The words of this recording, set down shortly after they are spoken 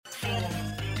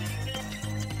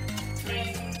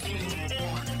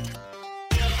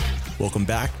Welcome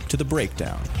back to The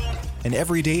Breakdown, an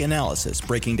everyday analysis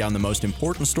breaking down the most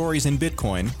important stories in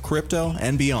Bitcoin, crypto,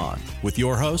 and beyond, with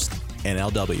your host,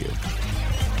 NLW.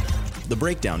 The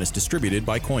Breakdown is distributed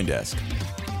by CoinDesk.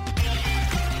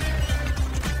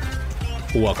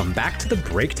 Welcome back to The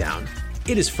Breakdown.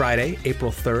 It is Friday,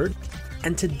 April 3rd,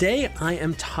 and today I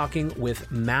am talking with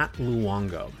Matt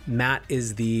Luongo. Matt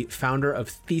is the founder of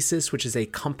Thesis, which is a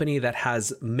company that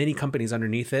has many companies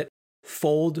underneath it.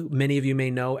 Fold, many of you may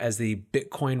know as the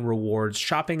Bitcoin rewards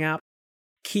shopping app.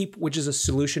 Keep, which is a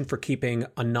solution for keeping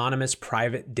anonymous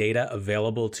private data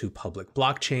available to public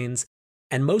blockchains.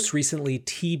 And most recently,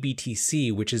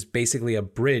 TBTC, which is basically a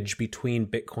bridge between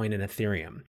Bitcoin and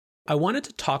Ethereum. I wanted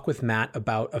to talk with Matt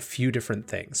about a few different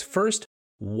things. First,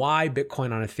 why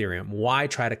Bitcoin on Ethereum? Why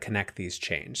try to connect these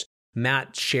chains?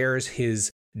 Matt shares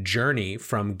his journey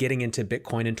from getting into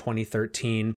Bitcoin in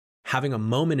 2013, having a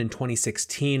moment in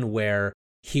 2016 where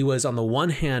he was, on the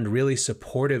one hand, really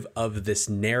supportive of this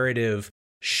narrative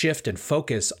shift and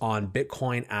focus on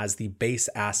Bitcoin as the base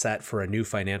asset for a new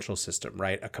financial system,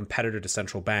 right? A competitor to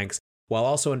central banks, while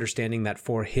also understanding that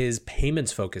for his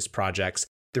payments-focused projects,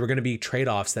 there were going to be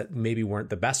trade-offs that maybe weren't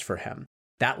the best for him.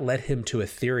 That led him to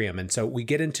Ethereum. And so we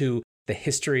get into the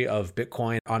history of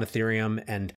Bitcoin on Ethereum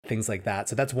and things like that.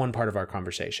 So that's one part of our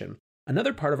conversation.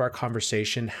 Another part of our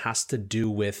conversation has to do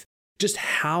with just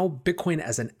how Bitcoin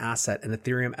as an asset and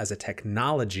Ethereum as a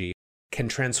technology can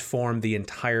transform the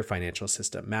entire financial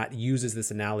system. Matt uses this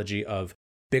analogy of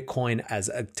Bitcoin as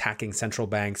attacking central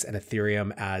banks and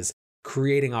Ethereum as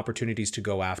creating opportunities to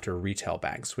go after retail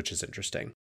banks, which is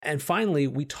interesting. And finally,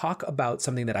 we talk about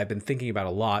something that I've been thinking about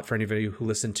a lot. For any of you who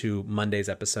listened to Monday's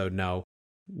episode know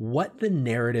what the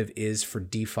narrative is for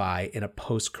DeFi in a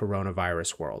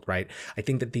post-coronavirus world, right? I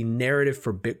think that the narrative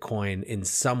for Bitcoin in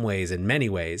some ways, in many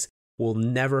ways, will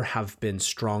never have been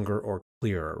stronger or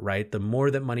clearer, right? The more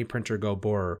that money printer go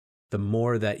borer, the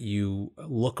more that you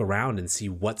look around and see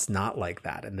what's not like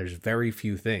that. And there's very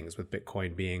few things, with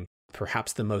Bitcoin being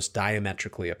perhaps the most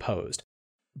diametrically opposed.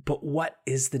 But what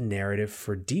is the narrative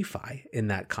for DeFi in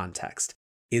that context?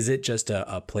 Is it just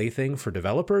a plaything for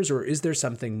developers, or is there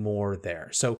something more there?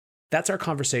 So that's our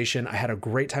conversation. I had a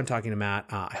great time talking to Matt.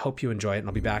 I hope you enjoy it, and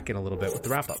I'll be back in a little bit with the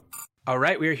wrap up. All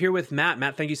right, we are here with Matt.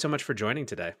 Matt, thank you so much for joining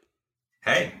today.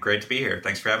 Hey, great to be here.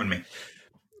 Thanks for having me.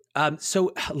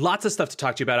 So lots of stuff to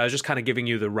talk to you about. I was just kind of giving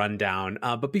you the rundown.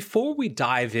 But before we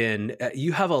dive in,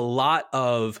 you have a lot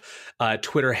of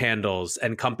Twitter handles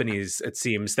and companies, it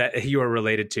seems, that you are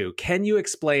related to. Can you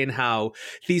explain how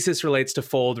Thesis relates to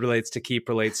Fold, relates to Keep,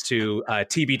 relates to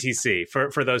TBTC,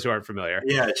 for those who aren't familiar?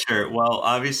 Yeah, sure. Well,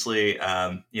 obviously,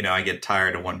 I get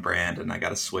tired of one brand and I got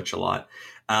to switch a lot.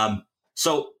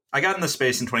 So I got in the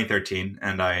space in 2013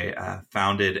 and I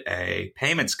founded a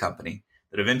payments company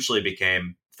that eventually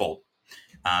became Fold.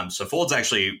 So Fold's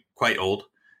actually quite old,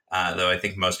 though I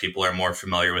think most people are more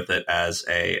familiar with it as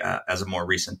a more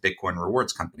recent Bitcoin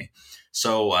rewards company.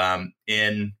 So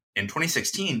in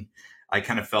 2016, I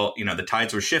kind of felt the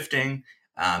tides were shifting.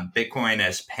 Bitcoin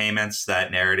as payments,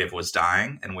 that narrative was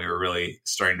dying, and we were really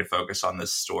starting to focus on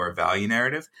this store of value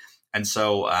narrative. And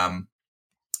so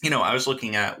I was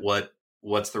looking at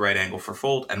what's the right angle for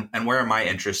Fold and where are my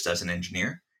interests as an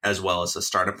engineer as well as a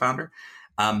startup founder.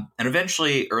 And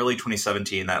eventually, early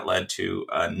 2017, that led to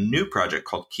a new project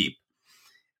called Keep.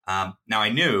 Now, I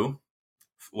knew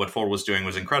what Fold was doing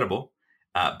was incredible,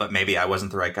 but maybe I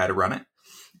wasn't the right guy to run it.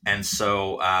 And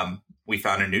so we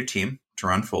found a new team to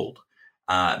run Fold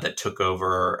that took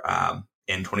over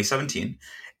in 2017.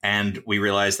 And we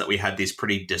realized that we had these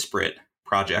pretty disparate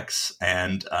projects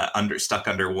and stuck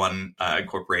under one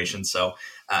corporation. So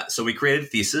we created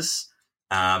Thesis.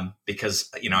 Because,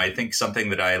 I think something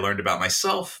that I learned about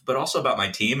myself, but also about my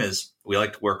team, is we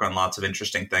like to work on lots of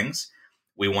interesting things.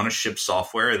 We want to ship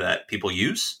software that people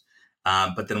use,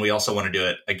 but then we also want to do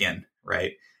it again,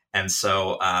 right? And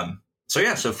so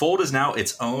Fold is now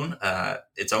its own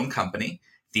company.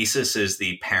 Thesis is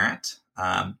the parent,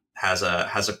 has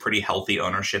a pretty healthy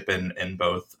ownership in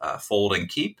both Fold and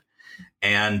Keep.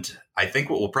 And I think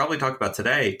what we'll probably talk about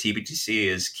today, TBTC,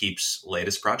 is Keep's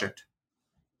latest project.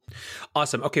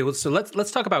 Awesome. Okay, well, so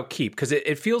let's talk about Keep, because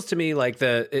it feels to me like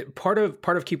part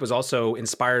of Keep was also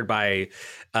inspired by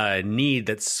a need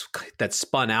that's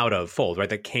spun out of Fold, right?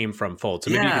 That came from Fold.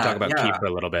 So maybe you can talk about Keep for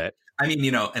a little bit. I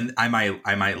mean, and I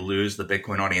might lose the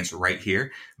Bitcoin audience right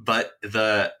here, but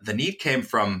the need came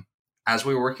from, as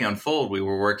we were working on Fold, we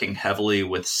were working heavily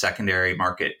with secondary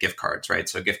market gift cards, right?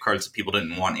 So gift cards that people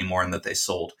didn't want anymore and that they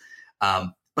sold.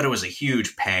 But it was a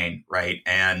huge pain, right?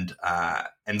 And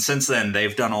since then,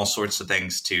 they've done all sorts of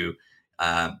things to,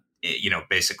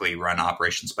 basically run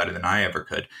operations better than I ever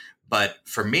could. But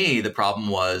for me, the problem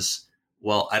was,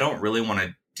 well, I don't really want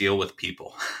to deal with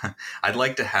people. I'd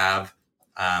like to have,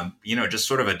 just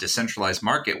sort of a decentralized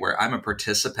market where I'm a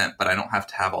participant, but I don't have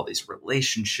to have all these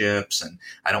relationships, and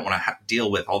I don't want to deal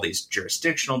with all these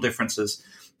jurisdictional differences.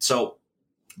 So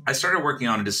I started working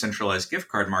on a decentralized gift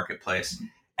card marketplace.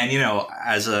 And,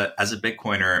 as a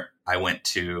Bitcoiner,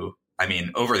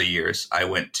 over the years, I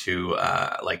went to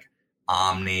like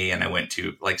Omni, and I went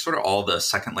to like sort of all the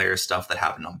second layer stuff that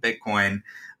happened on Bitcoin.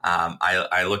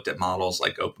 I looked at models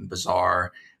like OpenBazaar,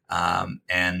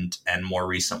 and more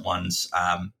recent ones.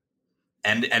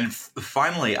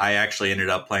 Finally, I actually ended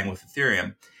up playing with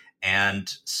Ethereum.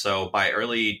 And so by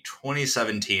early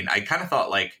 2017, I kind of thought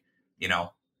like,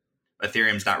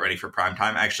 Ethereum's not ready for prime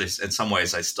time. Actually, in some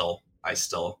ways, I still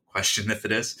question if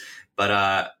it is.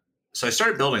 But so I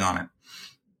started building on it.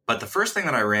 But the first thing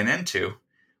that I ran into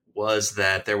was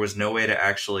that there was no way to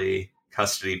actually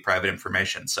custody private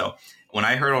information. So when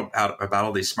I heard about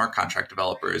all these smart contract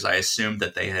developers, I assumed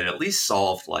that they had at least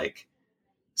solved like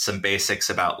some basics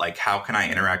about like how can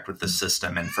I interact with the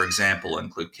system, and for example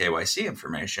include KYC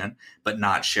information but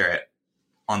not share it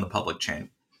on the public chain.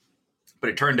 But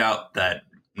it turned out that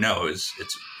no, it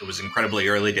was incredibly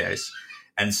early days.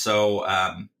 And so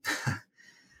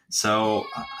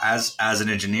as an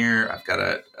engineer, I've got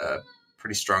a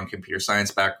pretty strong computer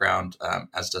science background,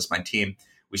 as does my team.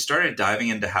 We started diving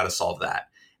into how to solve that.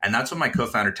 And that's when my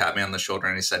co-founder tapped me on the shoulder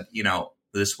and he said,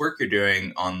 this work you're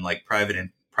doing on like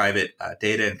private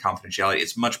data and confidentiality,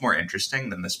 it's much more interesting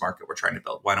than this market we're trying to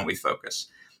build. Why don't we focus?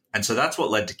 And so that's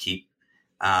what led to Keep.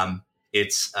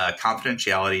 It's a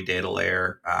confidentiality data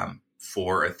layer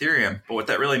for Ethereum. But what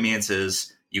that really means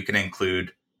is you can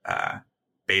include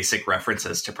basic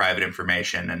references to private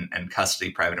information and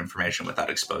custody private information without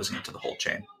exposing it to the whole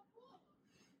chain.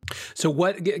 So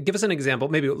give us an example.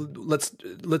 Maybe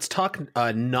let's talk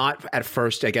not at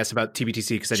first, I guess, about TBTC,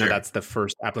 because I know that's the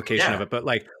first application of it. But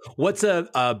like, what's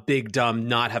a big, dumb,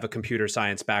 not have a computer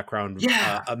science background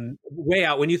way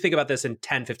out when you think about this in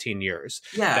 10, 15 years?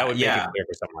 That would make it clear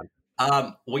for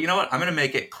someone. Well, you know what? I'm going to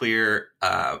make it clear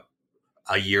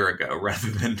a year ago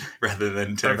rather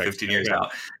than 10 or 15 years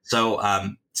out.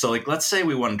 So like, let's say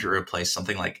we wanted to replace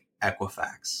something like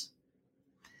Equifax.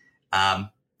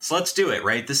 So let's do it,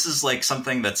 right? This is like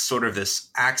something that's sort of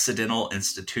this accidental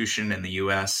institution in the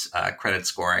U.S. Credit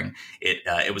scoring.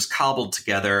 It was cobbled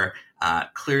together.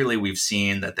 Clearly, we've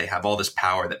seen that they have all this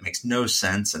power that makes no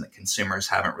sense, and the consumers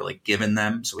haven't really given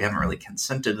them. So we haven't really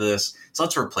consented to this. So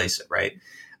let's replace it, right?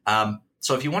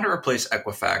 So if you want to replace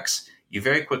Equifax, you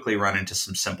very quickly run into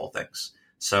some simple things.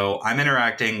 So I'm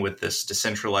interacting with this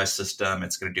decentralized system.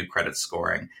 It's going to do credit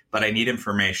scoring, but I need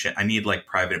information. I need like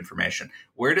private information.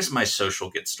 Where does my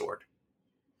social get stored?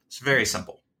 It's very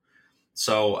simple.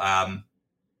 So,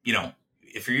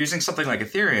 if you're using something like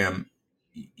Ethereum,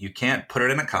 you can't put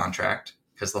it in a contract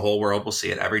because the whole world will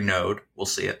see it. Every node will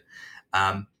see it.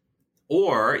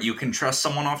 Or you can trust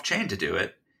someone off chain to do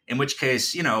it, in which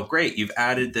case, great. You've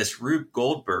added this Rube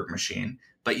Goldberg machine,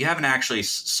 but you haven't actually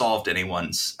solved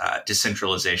anyone's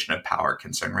decentralization of power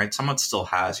concern, right? Someone still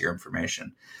has your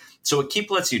information. So what Keep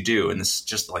lets you do, and this is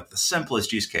just like the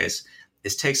simplest use case,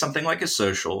 is take something like a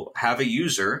social, have a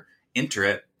user enter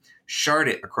it, shard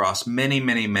it across many,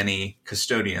 many, many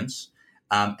custodians,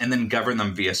 and then govern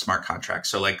them via smart contracts.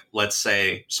 So like, let's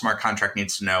say smart contract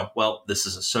needs to know, well, this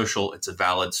is a social, it's a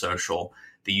valid social.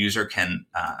 The user can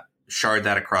shard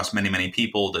that across many, many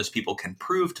people. Those people can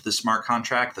prove to the smart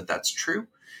contract that that's true.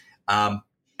 And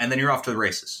then you're off to the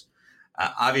races.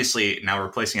 Obviously, now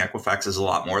replacing Equifax is a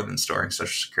lot more than storing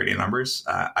social security numbers.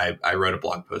 I wrote a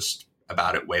blog post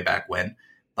about it way back when.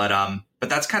 But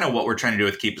that's kind of what we're trying to do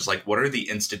with Keep, is like, what are the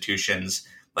institutions?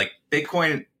 Like,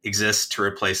 Bitcoin exists to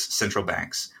replace central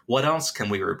banks. What else can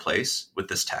we replace with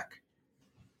this tech?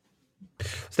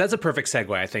 So that's a perfect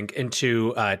segue, I think,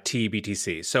 into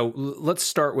TBTC. So let's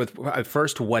start with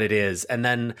first what it is, and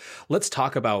then let's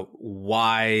talk about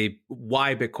why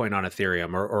Bitcoin on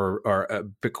Ethereum or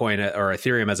Bitcoin or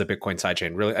Ethereum as a Bitcoin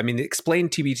sidechain. Really, I mean, explain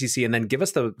TBTC and then give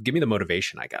me the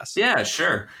motivation, I guess. Yeah,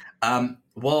 sure.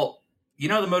 Well,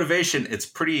 the motivation, it's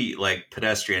pretty like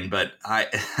pedestrian, but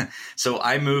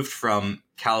I moved from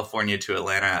California to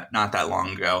Atlanta not that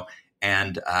long ago,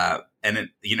 and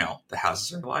the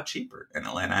houses are a lot cheaper in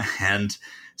Atlanta. And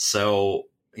so,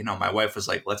 my wife was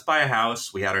like, let's buy a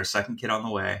house. We had our second kid on the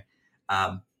way.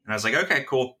 And I was like, okay,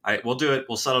 cool. We'll do it.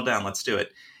 We'll settle down. Let's do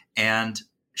it. And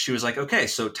she was like, okay,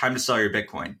 so time to sell your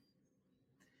Bitcoin.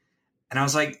 And I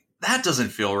was like, that doesn't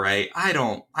feel right. I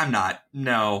don't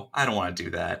want to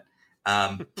do that.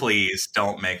 Please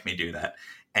don't make me do that.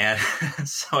 And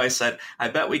so I said, I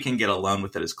bet we can get a loan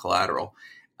with it as collateral.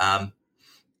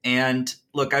 And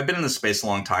look, I've been in this space a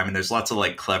long time, and there's lots of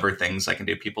like clever things I can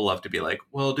do. People love to be like,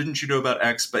 well, didn't you know about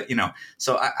X? But,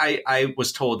 so I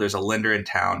was told there's a lender in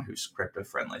town who's crypto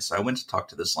friendly. So I went to talk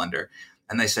to this lender,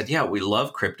 and they said, yeah, we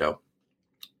love crypto.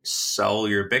 Sell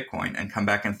your Bitcoin and come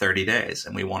back in 30 days.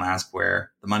 And we won't ask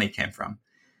where the money came from.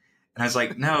 And I was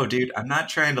like, no, dude, I'm not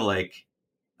trying to like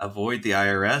avoid the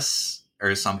IRS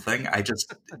or something. I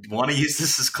just want to use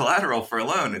this as collateral for a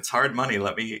loan. It's hard money.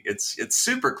 It's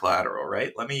super collateral,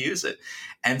 right? Let me use it.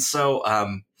 And so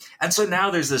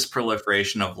now there's this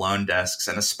proliferation of loan desks.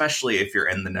 And especially if you're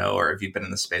in the know or if you've been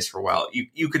in the space for a while,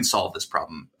 you can solve this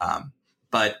problem.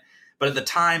 But at the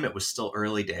time it was still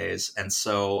early days. And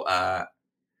so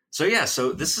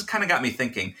this has kind of got me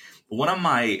thinking. One of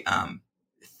my,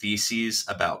 theses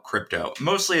about crypto,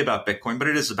 mostly about Bitcoin, but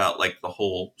it is about like the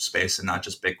whole space and not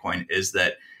just Bitcoin, is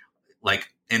that like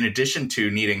in addition to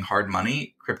needing hard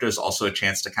money, crypto is also a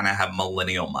chance to kind of have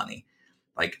millennial money.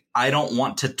 Like I don't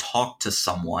want to talk to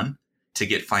someone to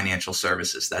get financial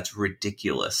services. That's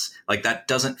ridiculous. Like that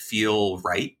doesn't feel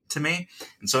right to me.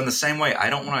 And so in the same way,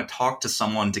 I don't want to talk to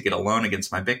someone to get a loan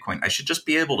against my Bitcoin. I should just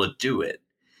be able to do it.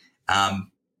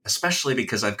 Especially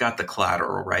because I've got the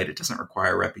collateral, right? It doesn't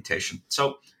require a reputation.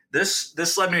 So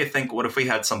this led me to think, what if we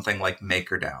had something like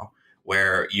MakerDAO,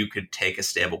 where you could take a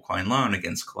stablecoin loan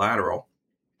against collateral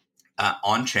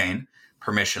on-chain,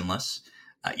 permissionless.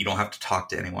 You don't have to talk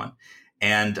to anyone.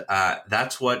 And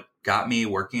that's what got me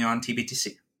working on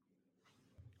TBTC.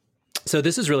 So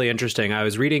this is really interesting. I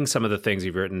was reading some of the things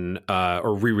you've written,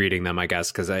 or rereading them, I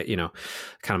guess, because kind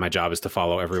of my job is to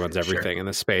follow everyone's everything in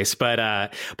this space.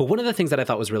 But one of the things that I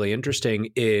thought was really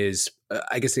interesting is,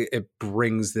 I guess it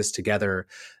brings this together.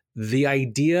 The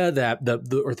idea that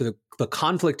the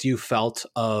conflict you felt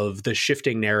of the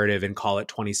shifting narrative in, call it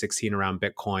 2016, around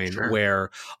Bitcoin, where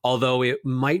although it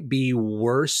might be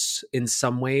worse in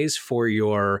some ways for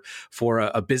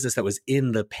a business that was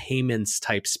in the payments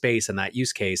type space and that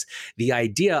use case, the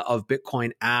idea of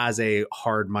Bitcoin as a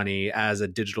hard money, as a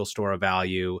digital store of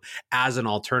value, as an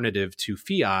alternative to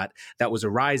fiat that was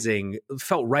arising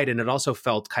felt right, and it also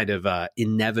felt kind of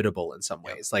inevitable in some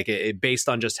ways, like it based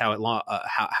on just how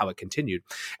it continued.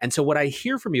 And so what I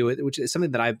hear from you, which is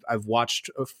something that I've watched,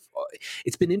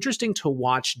 it's been interesting to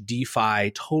watch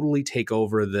DeFi totally take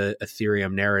over the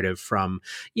Ethereum narrative from,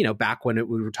 back when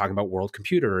we were talking about World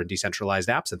Computer and decentralized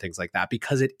apps and things like that,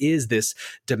 because it is this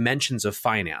dimensions of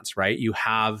finance, right? You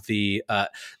have the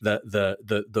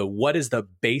what is the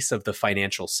base of the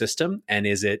financial system, and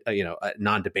is it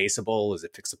non-debasable? Is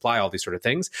it fixed supply? All these sort of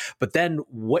things. But then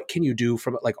what can you do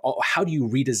from how do you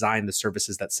redesign the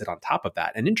services that sit on top of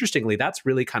that? And interestingly, that's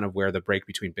really kind of where the break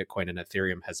between Bitcoin and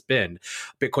Ethereum has been.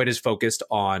 Bitcoin is focused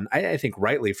on, I think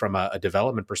rightly from a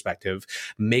development perspective,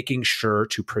 making sure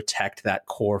to protect that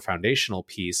core foundational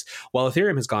piece, while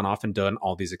Ethereum has gone off and done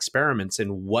all these experiments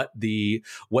in what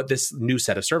this new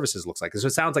set of services looks like. So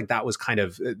it sounds like that was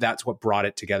that's what brought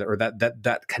it together, or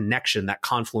that connection, that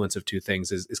confluence of two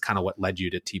things is kind of what led you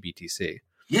to TBTC.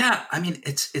 Yeah, I mean,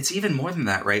 it's even more than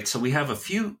that, right? So we have a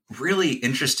few really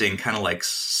interesting kind of like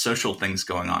social things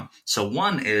going on. So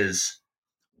one is,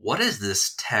 what is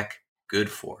this tech good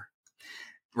for?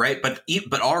 Right. But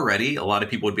already a lot of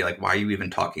people would be like, why are you even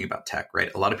talking about tech?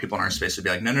 Right. A lot of people in our space would be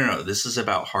like, no, this is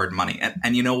about hard money.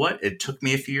 And you know what? It took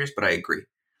me a few years, but I agree.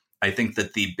 I think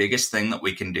that the biggest thing that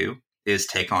we can do is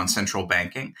take on central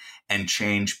banking and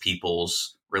change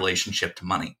people's relationship to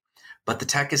money. But the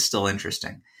tech is still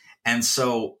interesting. And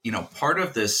so, part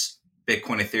of this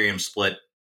Bitcoin Ethereum split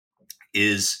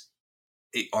is,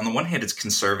 on the one hand, it's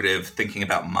conservative thinking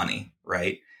about money,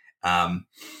 right?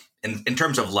 In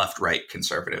terms of left-right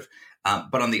conservative.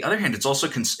 But on the other hand, it's also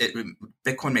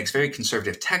Bitcoin makes very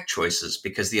conservative tech choices,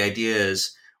 because the idea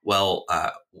is,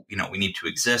 we need to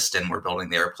exist, and we're building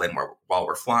the airplane while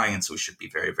we're flying, and so we should be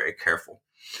very, very careful.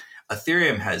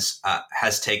 Ethereum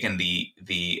has taken the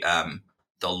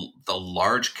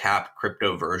large cap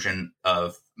crypto version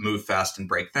of move fast and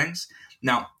break things.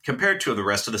 Now, compared to the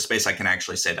rest of the space, I can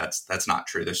actually say that's not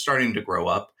true. They're starting to grow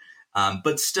up,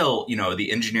 but still,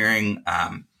 the engineering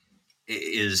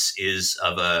is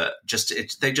of a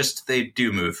they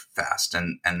do move fast,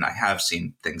 and I have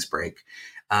seen things break.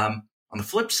 On the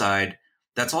flip side,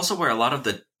 that's also where a lot of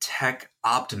the tech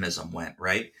optimism went,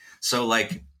 right? So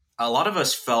like, a lot of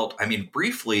us felt,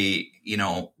 briefly,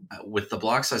 with the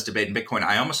block size debate in Bitcoin,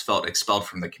 I almost felt expelled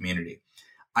from the community.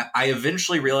 I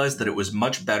eventually realized that it was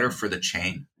much better for the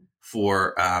chain,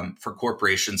 for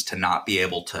corporations to not be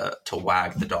able to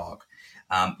wag the dog.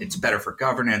 It's better for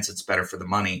governance. It's better for the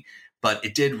money. But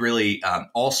it did really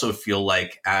also feel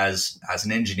like, as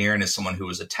an engineer and as someone who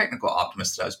was a technical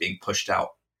optimist, that I was being pushed out.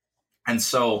 And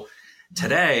so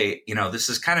today, this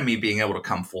is kind of me being able to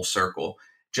come full circle.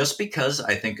 Just because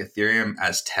I think Ethereum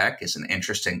as tech is an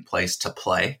interesting place to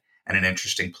play and an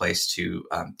interesting place to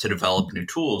develop new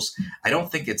tools, I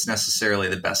don't think it's necessarily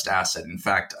the best asset. In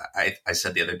fact, I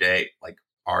said the other day, like,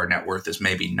 our net worth is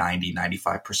maybe 95%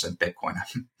 Bitcoin.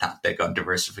 I'm not big on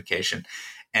diversification.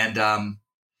 And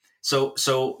so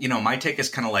my take is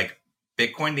kind of like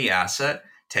Bitcoin, the asset,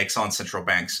 takes on central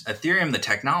banks. Ethereum, the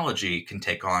technology, can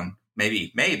take on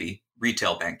maybe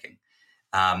retail banking.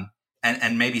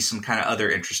 And maybe some kind of other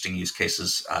interesting use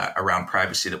cases around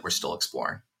privacy that we're still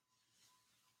exploring.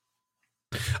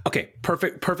 Okay,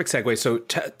 perfect segue. So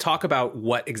talk about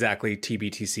what exactly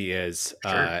TBTC is,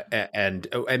 Sure. and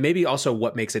maybe also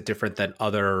what makes it different than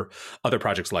other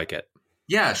projects like it.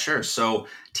 Yeah, sure. So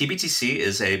TBTC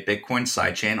is a Bitcoin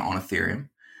sidechain on Ethereum.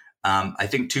 I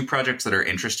think two projects that are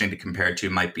interesting to compare to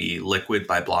might be Liquid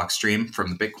by Blockstream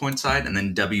from the Bitcoin side, and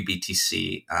then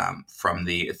WBTC from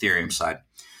the Ethereum side.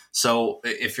 So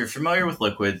if you're familiar with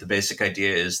Liquid, the basic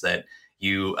idea is that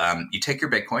you take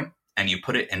your Bitcoin and you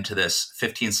put it into this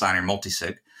 15-signer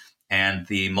multisig, and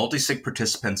the multisig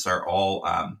participants are all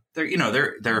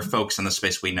they're folks in the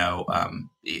space we know,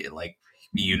 like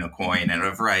Unocoin and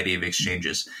a variety of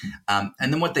exchanges. And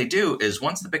then what they do is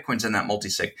once the Bitcoin's in that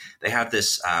multisig, they have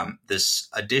this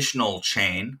additional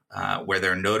chain where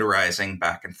they're notarizing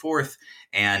back and forth.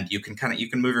 And you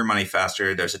can move your money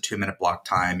faster. There's a 2-minute block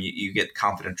time. You get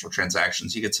confidential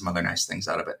transactions. You get some other nice things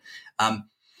out of it.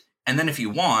 And then if you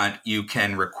want, you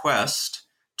can request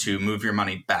to move your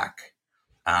money back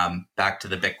to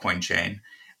the Bitcoin chain.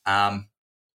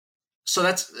 So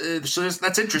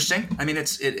that's interesting. I mean,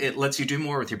 it lets you do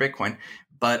more with your Bitcoin,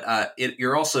 but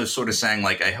you're also sort of saying,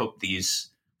 like, I hope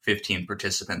these 15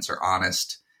 participants are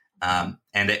honest, and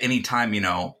at any time,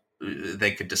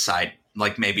 they could decide,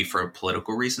 like, maybe for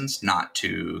political reasons, not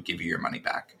to give you your money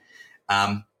back.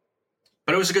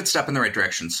 But it was a good step in the right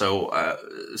direction. So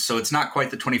it's not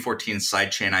quite the 2014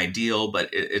 sidechain ideal, but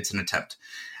it's an attempt.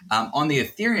 On the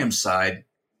Ethereum side,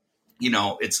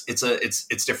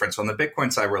 it's different. So on the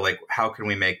Bitcoin side, we're like, how can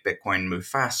we make Bitcoin move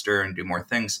faster and do more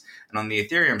things? And on the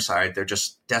Ethereum side, they're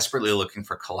just desperately looking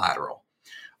for collateral.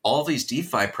 All these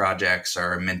DeFi projects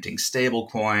are minting stable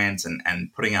coins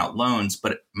and putting out loans,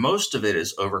 but most of it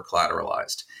is over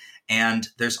collateralized. And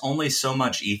there's only so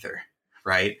much Ether,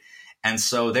 right? And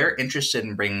so they're interested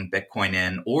in bringing Bitcoin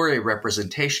in, or a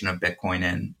representation of Bitcoin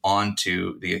in,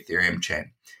 onto the Ethereum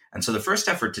chain. And so the first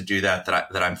effort to do that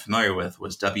I'm familiar with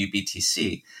was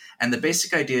WBTC. And the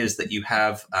basic idea is that you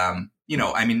have,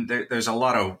 there's a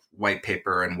lot of white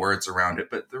paper and words around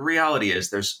it, but the reality is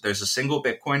there's a single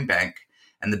Bitcoin bank,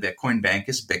 and the Bitcoin bank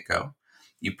is BitGo.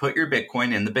 You put your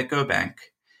Bitcoin in the BitGo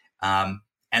bank, and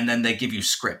then they give you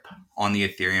scrip on the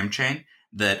Ethereum chain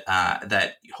that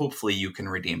hopefully you can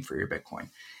redeem for your Bitcoin.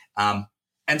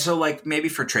 And so, like, maybe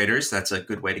for traders, that's a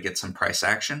good way to get some price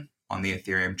action on the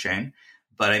Ethereum chain.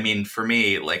 But I mean, for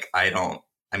me, like,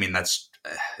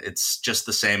 it's just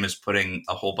the same as putting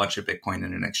a whole bunch of Bitcoin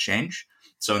in an exchange.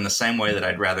 So in the same way that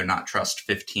I'd rather not trust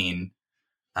 15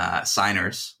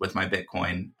 signers with my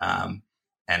Bitcoin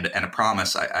and a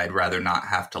promise, I'd rather not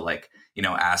have to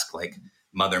ask like,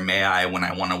 mother, may I, when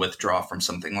I want to withdraw from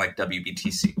something like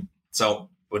WBTC. So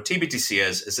what TBTC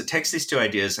is it takes these two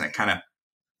ideas and it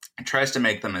tries to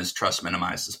make them as trust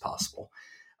minimized as possible.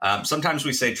 Sometimes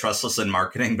we say trustless in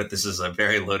marketing, but this is a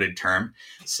very loaded term.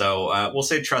 So we'll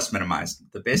say trust minimized.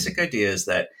 The basic idea is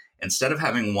that instead of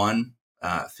having one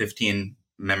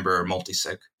 15-member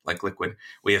multisig like Liquid,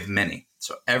 we have many.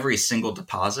 So every single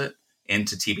deposit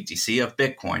into TBTC of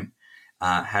Bitcoin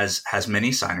has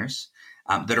many signers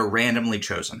that are randomly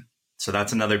chosen. So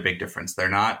that's another big difference. They're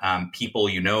not people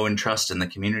you know and trust in the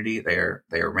community. They are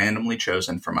randomly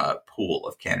chosen from a pool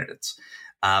of candidates.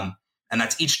 And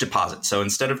that's each deposit. So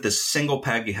instead of this single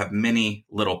peg, you have many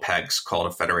little pegs called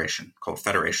a federation, called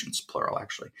federations, plural,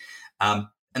 actually. And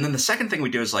then the second thing we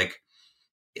do is, like,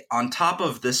 on top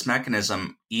of this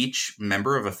mechanism, each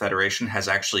member of a federation has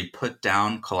actually put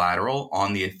down collateral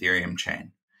on the Ethereum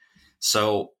chain.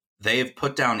 So they've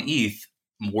put down ETH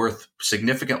worth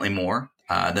significantly more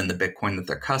than the Bitcoin that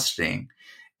they're custodying.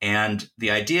 And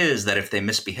the idea is that if they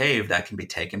misbehave, that can be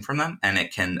taken from them, and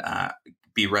it can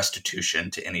be restitution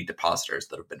to any depositors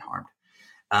that have been harmed.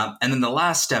 And then the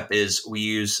last step is we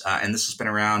use, and this has been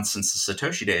around since the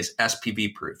Satoshi days,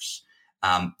 SPV proofs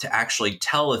to actually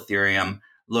tell Ethereum,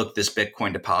 look, this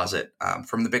Bitcoin deposit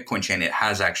from the Bitcoin chain, it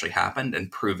has actually happened,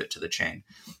 and prove it to the chain.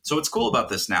 So what's cool about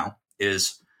this now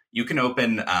is you can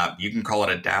open, you can call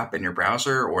it a dApp in your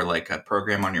browser or like a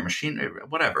program on your machine,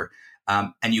 whatever.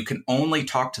 And you can only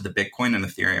talk to the Bitcoin and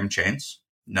Ethereum chains.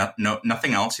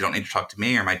 nothing else. You don't need to talk to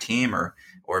me or my team or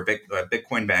a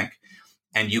Bitcoin bank.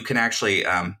 And you can actually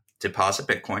deposit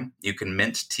Bitcoin. You can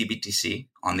mint TBTC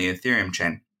on the Ethereum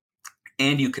chain,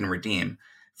 and you can redeem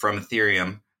from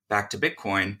Ethereum back to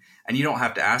Bitcoin. And you don't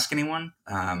have to ask anyone.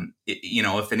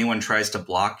 If anyone tries to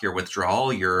block your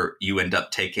withdrawal, you end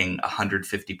up taking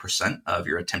 150% of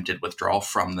your attempted withdrawal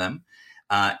from them.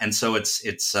 And so it's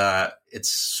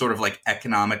sort of like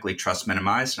economically trust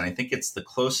minimized. And I think it's the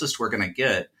closest we're going to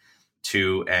get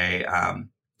to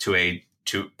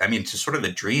sort of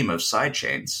the dream of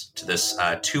sidechains, to this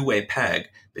two-way peg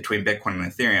between Bitcoin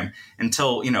and Ethereum,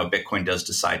 until, Bitcoin does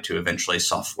decide to eventually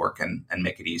soft fork and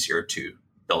make it easier to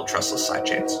build trustless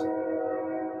sidechains.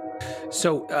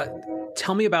 So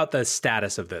tell me about the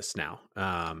status of this now.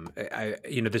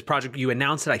 This project, you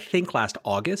announced it, I think, last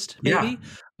August, maybe.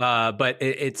 Yeah. But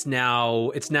it's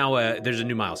now there's a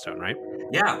new milestone, right?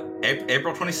 Yeah,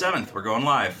 April 27th, we're going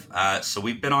live. So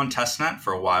we've been on testnet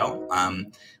for a while.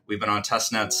 We've been on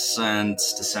testnet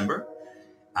since December.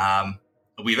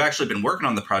 We've actually been working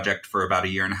on the project for about a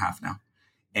year and a half now.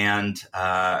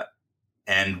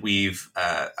 And we've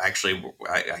I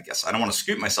guess I don't want to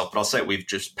scoop myself, but I'll say we've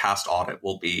just passed audit.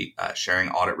 We'll be sharing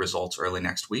audit results early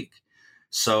next week.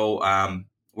 So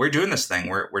we're doing this thing.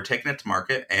 We're taking it to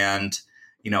market, and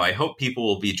I hope people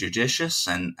will be judicious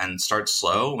and start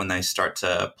slow when they start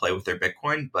to play with their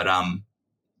Bitcoin. But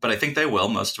I think they will.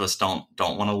 Most of us don't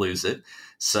want to lose it.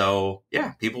 So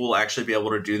yeah, people will actually be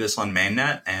able to do this on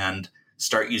mainnet and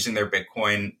start using their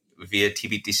Bitcoin via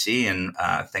TBTC and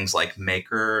things like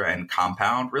Maker and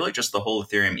Compound, really just the whole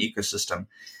Ethereum ecosystem.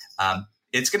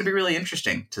 It's going to be really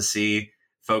interesting to see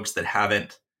folks that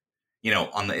haven't,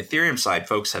 on the Ethereum side,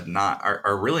 folks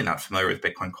are really not familiar with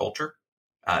Bitcoin culture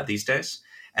these days.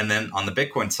 And then on the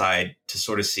Bitcoin side, to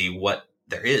sort of see what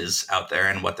there is out there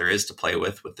and what there is to play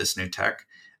with this new tech.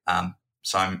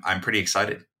 So I'm pretty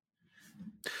excited.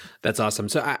 That's awesome.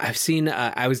 So I've seen,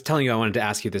 I was telling you I wanted to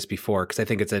ask you this before because I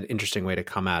think it's an interesting way to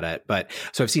come at it. But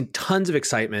so I've seen tons of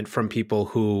excitement from people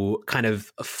who kind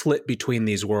of flip between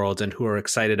these worlds and who are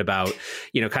excited about,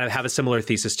 kind of have a similar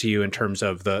thesis to you in terms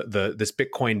of this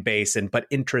Bitcoin base but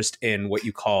interest in what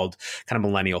you called kind of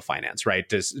millennial finance, right?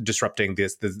 Disrupting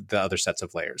the other sets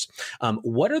of layers.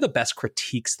 What are the best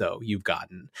critiques though you've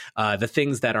gotten? The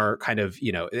things that are kind of,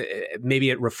 maybe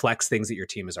it reflects things that your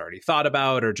team has already thought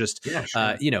about or just,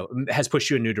 sure. Has pushed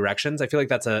you in new directions. I feel like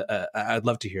that's I'd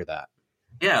love to hear that.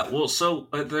 Yeah, well, so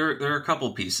there are a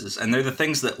couple pieces, and they're the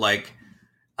things that I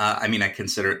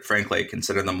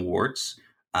consider them awards.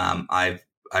 I've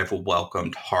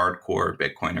welcomed hardcore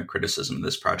Bitcoiner criticism of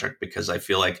this project because I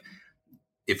feel like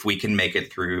if we can make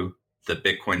it through the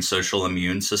Bitcoin social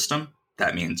immune system,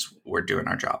 that means we're doing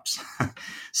our jobs.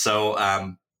 So,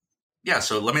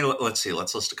 so let's see.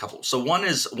 Let's list a couple. So one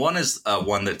is one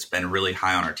that's been really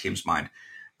high on our team's mind.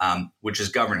 Which is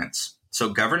governance. So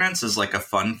governance is like a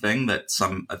fun thing that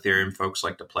some Ethereum folks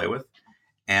like to play with.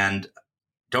 And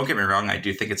don't get me wrong, I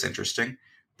do think it's interesting.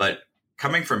 But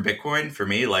coming from Bitcoin, for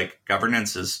me,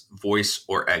 governance is voice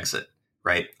or exit,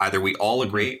 right? Either we all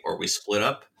agree or we split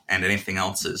up, and anything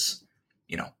else is,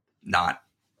 not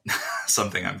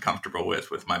something I'm comfortable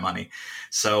with my money.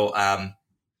 So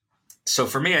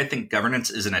for me, I think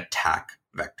governance is an attack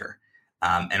vector.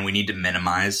 And we need to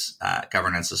minimize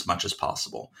governance as much as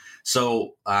possible.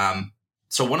 So one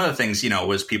of the things,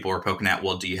 was people were poking at,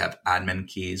 well, do you have admin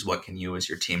keys? What can you as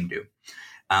your team do?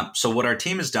 So what our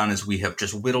team has done is we have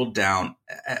just whittled down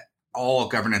all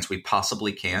governance we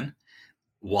possibly can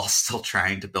while still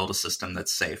trying to build a system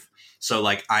that's safe. So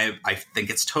I think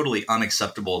it's totally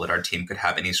unacceptable that our team could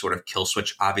have any sort of kill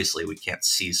switch. Obviously, we can't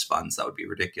seize funds. That would be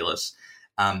ridiculous.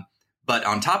 But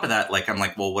on top of that, I'm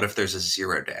like, well, what if there's a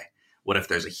 0 day? What if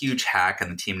there's a huge hack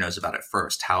and the team knows about it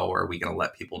first? How are we going to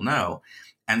let people know?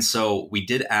 And so we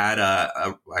did add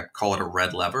I call it a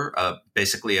red lever,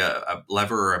 basically a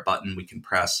lever or a button we can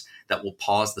press that will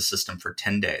pause the system for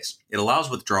 10 days. It allows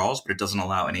withdrawals, but it doesn't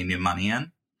allow any new money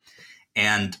in.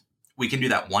 And we can do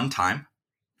that one time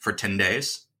for 10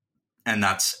 days. And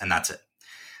that's it.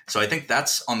 So I think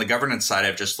that's on the governance side.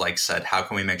 I've just said, how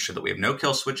can we make sure that we have no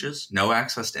kill switches, no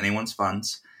access to anyone's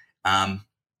funds? And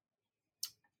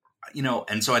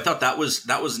so I thought that was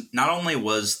not only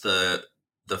was the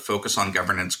focus on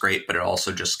governance great, but it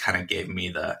also just kind of gave me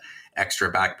the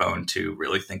extra backbone to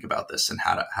really think about this and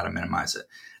how to minimize it.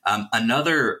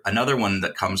 Another one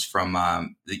that comes from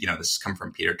this has come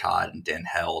from Peter Todd and Dan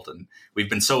Held, and we've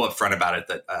been so upfront about it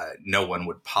that no one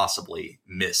would possibly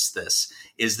miss this.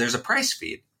 Is there's a price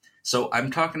feed. So I'm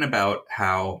talking about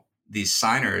how these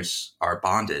signers are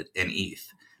bonded in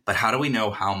ETH, but how do we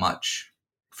know how much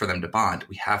for them to bond?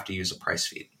 We have to use a price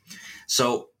feed.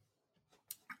 So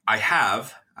I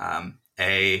have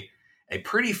a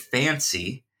pretty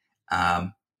fancy,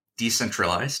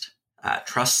 decentralized,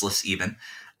 trustless even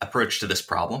approach to this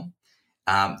problem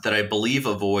that I believe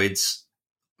avoids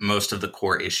most of the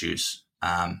core issues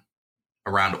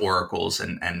around oracles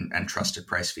and trusted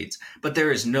price feeds. But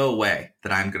there is no way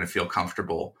that I'm going to feel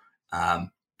comfortable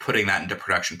putting that into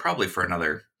production probably for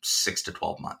another 6 to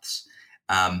 12 months.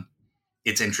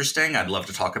 It's interesting. I'd love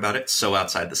to talk about it. So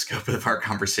outside the scope of our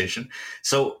conversation.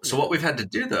 So what we've had to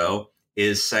do, though,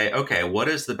 is say, okay, what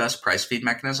is the best price feed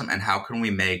mechanism and how can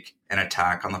we make an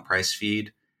attack on the price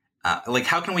feed?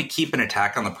 How can we keep an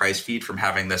attack on the price feed from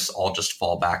having this all just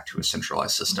fall back to a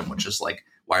centralized system, which is like,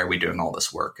 why are we doing all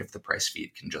this work if the price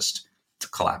feed can just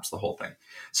collapse the whole thing?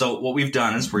 So what we've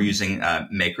done is we're using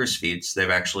Makers feeds. They've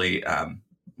actually,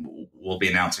 we'll be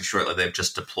announcing shortly, they've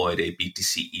just deployed a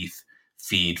BTC ETH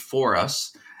feed for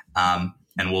us. And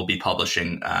we'll be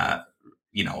publishing, a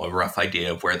rough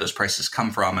idea of where those prices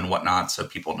come from and whatnot. So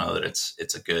people know that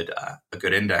it's a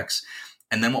good index.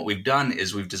 And then what we've done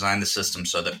is we've designed the system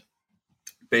so that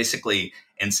basically,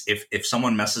 if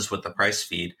someone messes with the price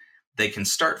feed, they can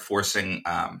start forcing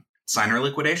signer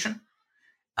liquidation.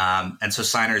 And so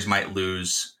signers might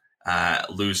lose a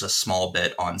small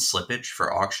bit on slippage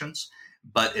for auctions,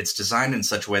 but it's designed in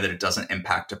such a way that it doesn't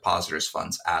impact depositors'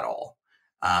 funds at all.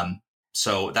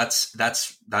 So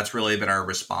that's really been our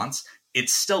response.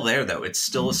 It's still there, though. It's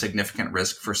still a significant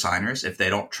risk for signers if they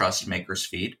don't trust Maker's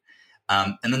feed.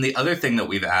 And then the other thing that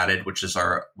we've added, which is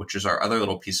our other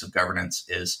little piece of governance,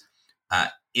 is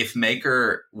if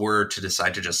Maker were to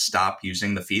decide to just stop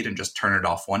using the feed and just turn it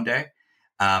off one day,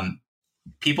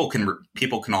 people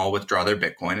can all withdraw their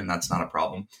Bitcoin, and that's not a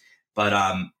problem. But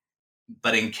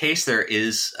in case there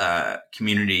is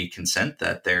community consent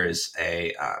that there is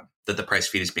that the price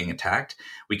feed is being attacked,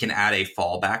 we can add a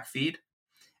fallback feed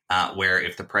where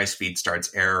if the price feed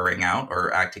starts erroring out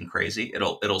or acting crazy,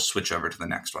 it'll switch over to the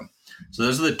next one. So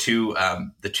those are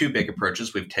the two big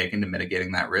approaches we've taken to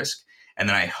mitigating that risk. And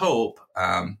then I hope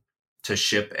to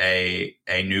ship a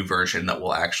new version that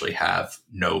will actually have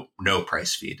no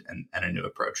price feed and a new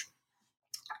approach.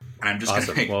 And I'm just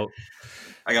awesome. going to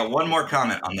I got one more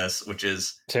comment on this, which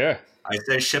is sure. I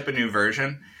say ship a new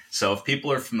version. So if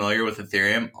people are familiar with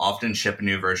Ethereum, often ship a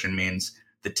new version means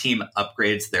the team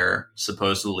upgrades their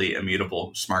supposedly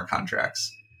immutable smart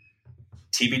contracts.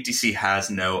 TBTC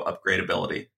has no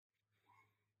upgradability.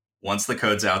 Once the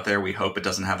code's out there, we hope it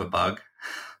doesn't have a bug.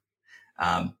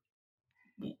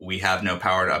 We have no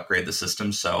power to upgrade the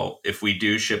system. So if we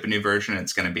do ship a new version,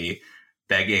 it's going to be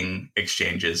begging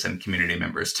exchanges and community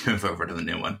members to move over to the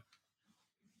new one.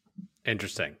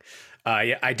 Interesting.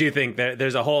 Yeah, I do think that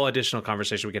there's a whole additional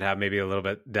conversation we could have maybe a little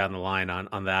bit down the line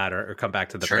on that, or come back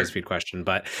to the price feed question.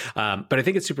 But I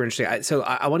think it's super interesting. So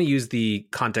I want to use the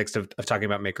context of talking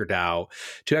about MakerDAO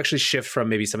to actually shift from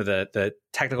maybe some of the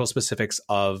technical specifics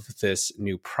of this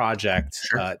new project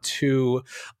to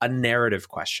a narrative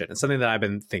question. It's something that I've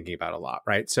been thinking about a lot,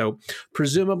 right? So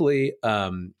presumably,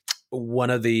 one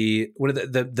of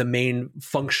the main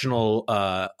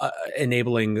functional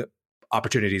enabling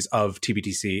opportunities of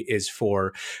TBTC is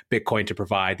for Bitcoin to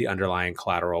provide the underlying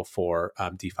collateral for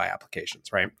DeFi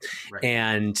applications, right?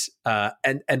 And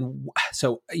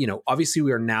so, obviously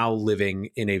we are now living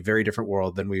in a very different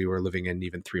world than we were living in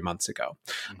even 3 months ago.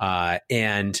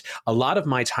 And a lot of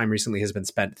my time recently has been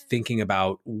spent thinking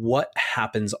about what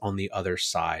happens on the other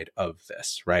side of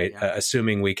this, right?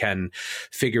 Assuming we can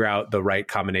figure out the right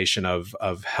combination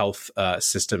of health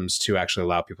systems to actually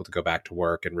allow people to go back to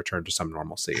work and return to some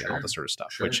normalcy and all this sort of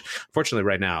stuff, which fortunately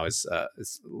right now is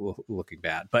looking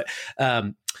bad. But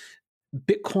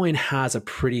Bitcoin has a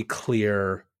pretty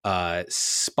clear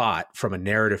spot from a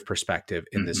narrative perspective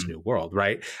in this new world,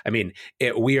 right? I mean,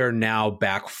 we are now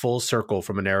back full circle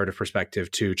from a narrative perspective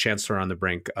to Chancellor on the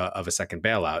brink of a second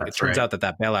bailout. It turns out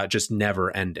that bailout just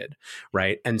never ended,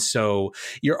 right? And so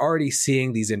you're already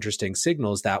seeing these interesting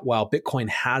signals that while Bitcoin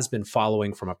has been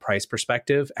following from a price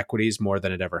perspective, equities more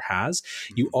than it ever has,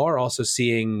 you are also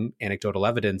seeing anecdotal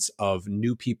evidence of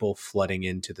new people flooding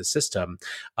into the system.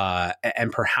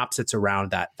 And perhaps it's around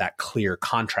that clear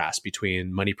contrast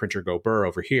between money printer go burr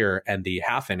over here and the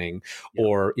halvening,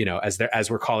 or as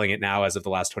we're calling it now, as of the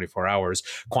last 24 hours,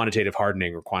 quantitative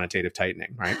hardening or quantitative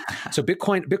tightening, right? So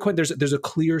Bitcoin, there's a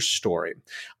clear story.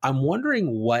 I'm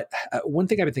wondering one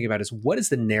thing I've been thinking about is what is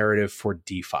the narrative for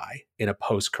DeFi in a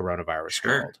post-coronavirus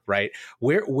world, right?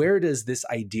 Where does this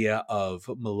idea of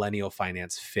millennial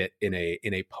finance fit in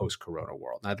a post-corona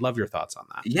world? And I'd love your thoughts on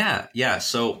that. Yeah.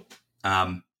 So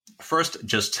first,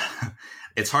 just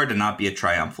it's hard to not be a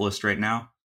triumphalist right now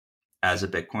as a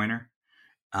Bitcoiner.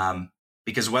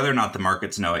 because whether or not the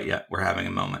markets know it yet, we're having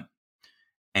a moment.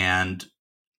 And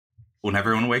when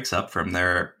everyone wakes up from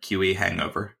their QE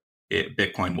hangover,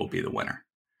 Bitcoin will be the winner.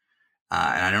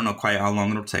 And I don't know quite how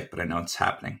long it'll take, but I know it's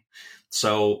happening.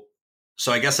 So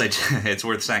I guess it's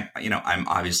worth saying, I'm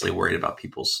obviously worried about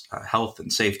people's health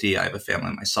and safety. I have a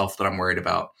family myself that I'm worried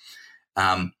about.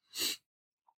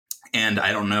 And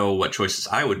I don't know what choices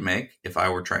I would make if I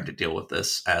were trying to deal with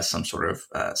this as some sort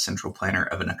of central planner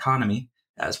of an economy,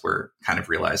 as we're kind of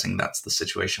realizing that's the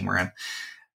situation we're in.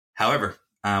 However,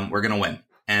 we're going to win.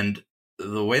 And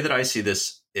the way that I see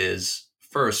this is,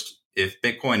 first, if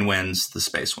Bitcoin wins, the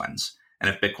space wins. And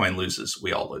if Bitcoin loses,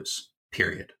 we all lose,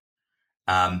 period.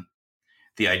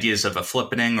 The ideas of a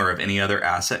flippening or of any other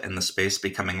asset in the space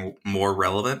becoming more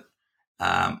relevant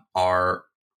are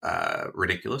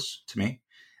ridiculous to me.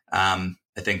 I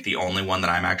think the only one that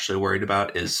I'm actually worried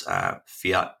about is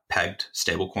fiat-pegged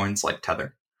stablecoins like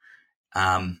Tether.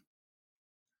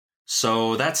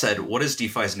 So that said, what is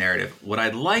DeFi's narrative? What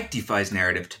I'd like DeFi's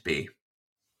narrative to be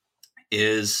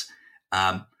is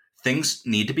things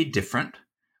need to be different.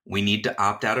 We need to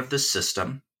opt out of the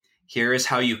system. Here is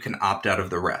how you can opt out of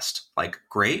the rest. Like,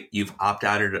 great, you've opted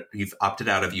out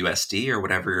of USD or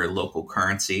whatever your local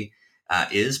currency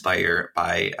is by your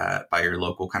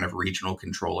local kind of regional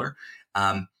controller.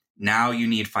 Now you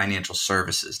need financial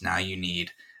services. Now you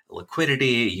need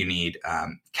liquidity. You need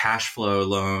cash flow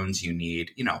loans. You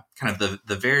need, kind of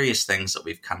the various things that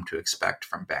we've come to expect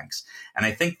from banks. And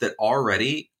I think that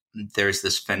already there's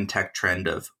this fintech trend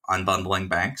of unbundling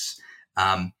banks.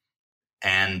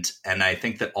 And I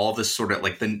think that all this sort of,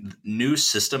 like, the new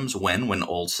systems win when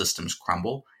old systems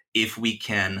crumble, if we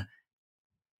can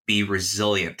be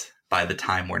resilient by the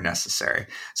time we're necessary.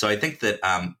 So I think that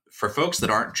for folks that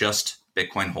aren't just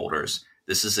Bitcoin holders,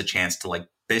 this is a chance to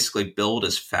basically build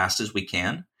as fast as we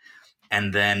can,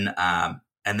 and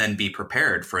then be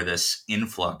prepared for this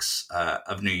influx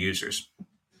of new users.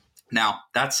 Now,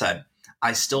 that said,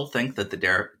 I still think that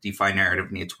the DeFi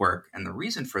narrative needs work, and the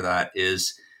reason for that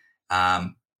is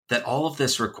that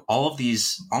almost all of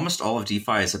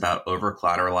DeFi is about over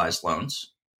collateralized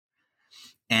loans.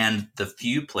 And the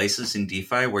few places in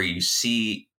DeFi where you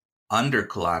see under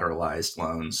collateralized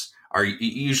loans are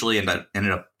usually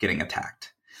ended up getting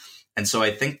attacked. And so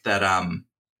I think that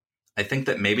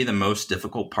maybe the most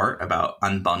difficult part about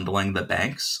unbundling the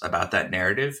banks, about that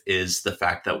narrative, is the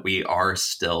fact that we are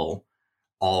still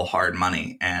all hard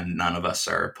money and none of us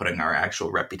are putting our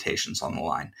actual reputations on the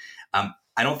line.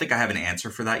 I don't think I have an answer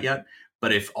for that yet,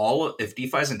 but if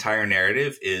DeFi's entire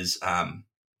narrative is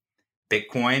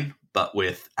Bitcoin, but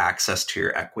with access to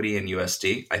your equity in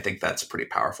USD, I think that's pretty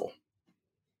powerful.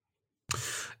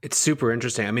 It's super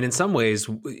interesting. I mean, in some ways,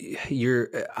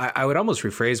 I would almost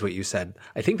rephrase what you said.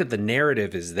 I think that the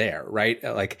narrative is there, right?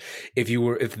 Like,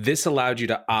 if this allowed you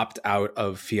to opt out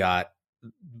of fiat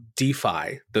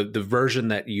DeFi, the version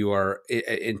that you are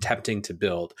attempting to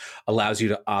build allows you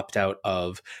to opt out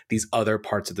of these other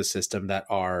parts of the system that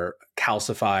are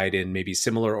calcified in maybe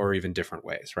similar or even different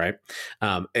ways, right?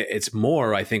 It's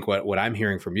more, I think, what I'm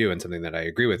hearing from you, and something that I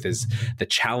agree with, is the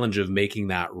challenge of making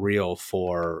that real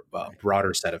for a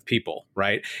broader set of people,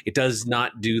 right? It does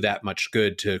not do that much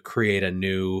good to create a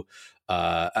new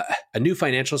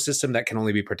financial system that can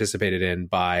only be participated in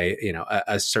by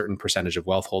a certain percentage of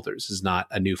wealth holders. Is not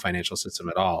a new financial system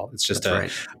at all. It's just a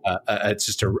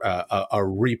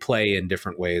replay in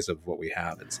different ways of what we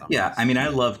have. In some ways. I mean, I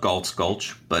love Galt's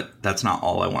Gulch, but that's not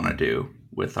all I want to do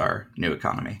with our new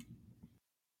economy.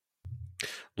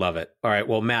 Love it. All right.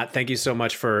 Well, Matt, thank you so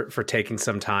much for taking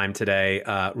some time today.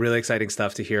 Really exciting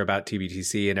stuff to hear about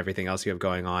TBTC and everything else you have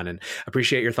going on, and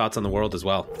appreciate your thoughts on the world as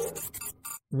well.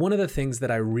 One of the things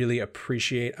that I really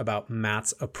appreciate about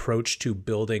Matt's approach to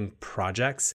building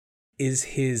projects is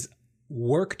his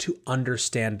work to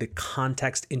understand the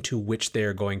context into which they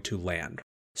are going to land.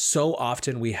 So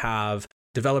often we have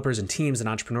developers and teams and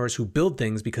entrepreneurs who build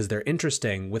things because they're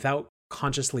interesting without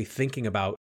consciously thinking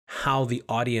about how the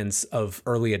audience of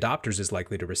early adopters is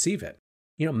likely to receive it.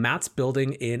 Matt's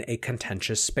building in a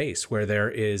contentious space where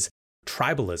there is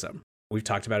tribalism. We've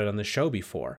talked about it on the show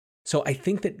before. So I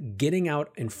think that getting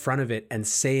out in front of it and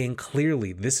saying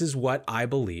clearly, this is what I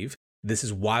believe, this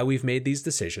is why we've made these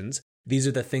decisions, these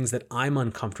are the things that I'm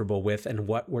uncomfortable with and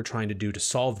what we're trying to do to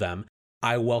solve them,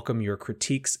 I welcome your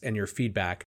critiques and your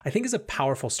feedback, I think is a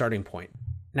powerful starting point.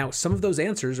 Now, some of those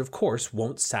answers, of course,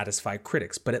 won't satisfy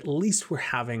critics, but at least we're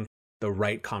having the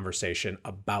right conversation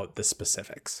about the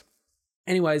specifics.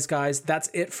 Anyways, guys, that's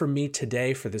it for me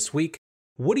today for this week.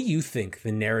 What do you think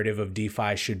the narrative of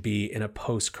DeFi should be in a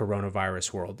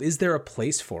post-coronavirus world? Is there a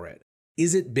place for it?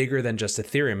 Is it bigger than just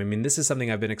Ethereum? I mean, this is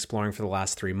something I've been exploring for the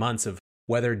last 3 months of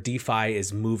whether DeFi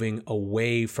is moving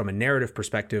away from a narrative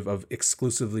perspective of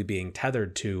exclusively being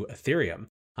tethered to Ethereum.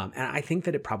 And I think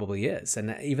that it probably is.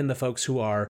 And even the folks who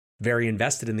are very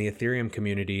invested in the Ethereum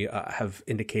community have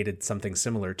indicated something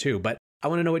similar too. But I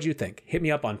want to know what you think. Hit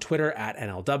me up on Twitter at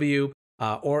NLW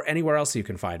or anywhere else you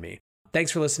can find me.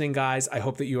 Thanks for listening, guys. I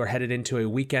hope that you are headed into a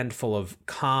weekend full of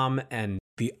calm and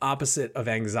the opposite of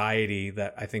anxiety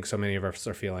that I think so many of us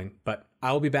are feeling. But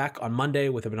I will be back on Monday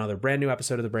with another brand new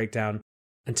episode of The Breakdown.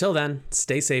 Until then,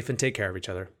 stay safe and take care of each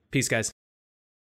other. Peace, guys.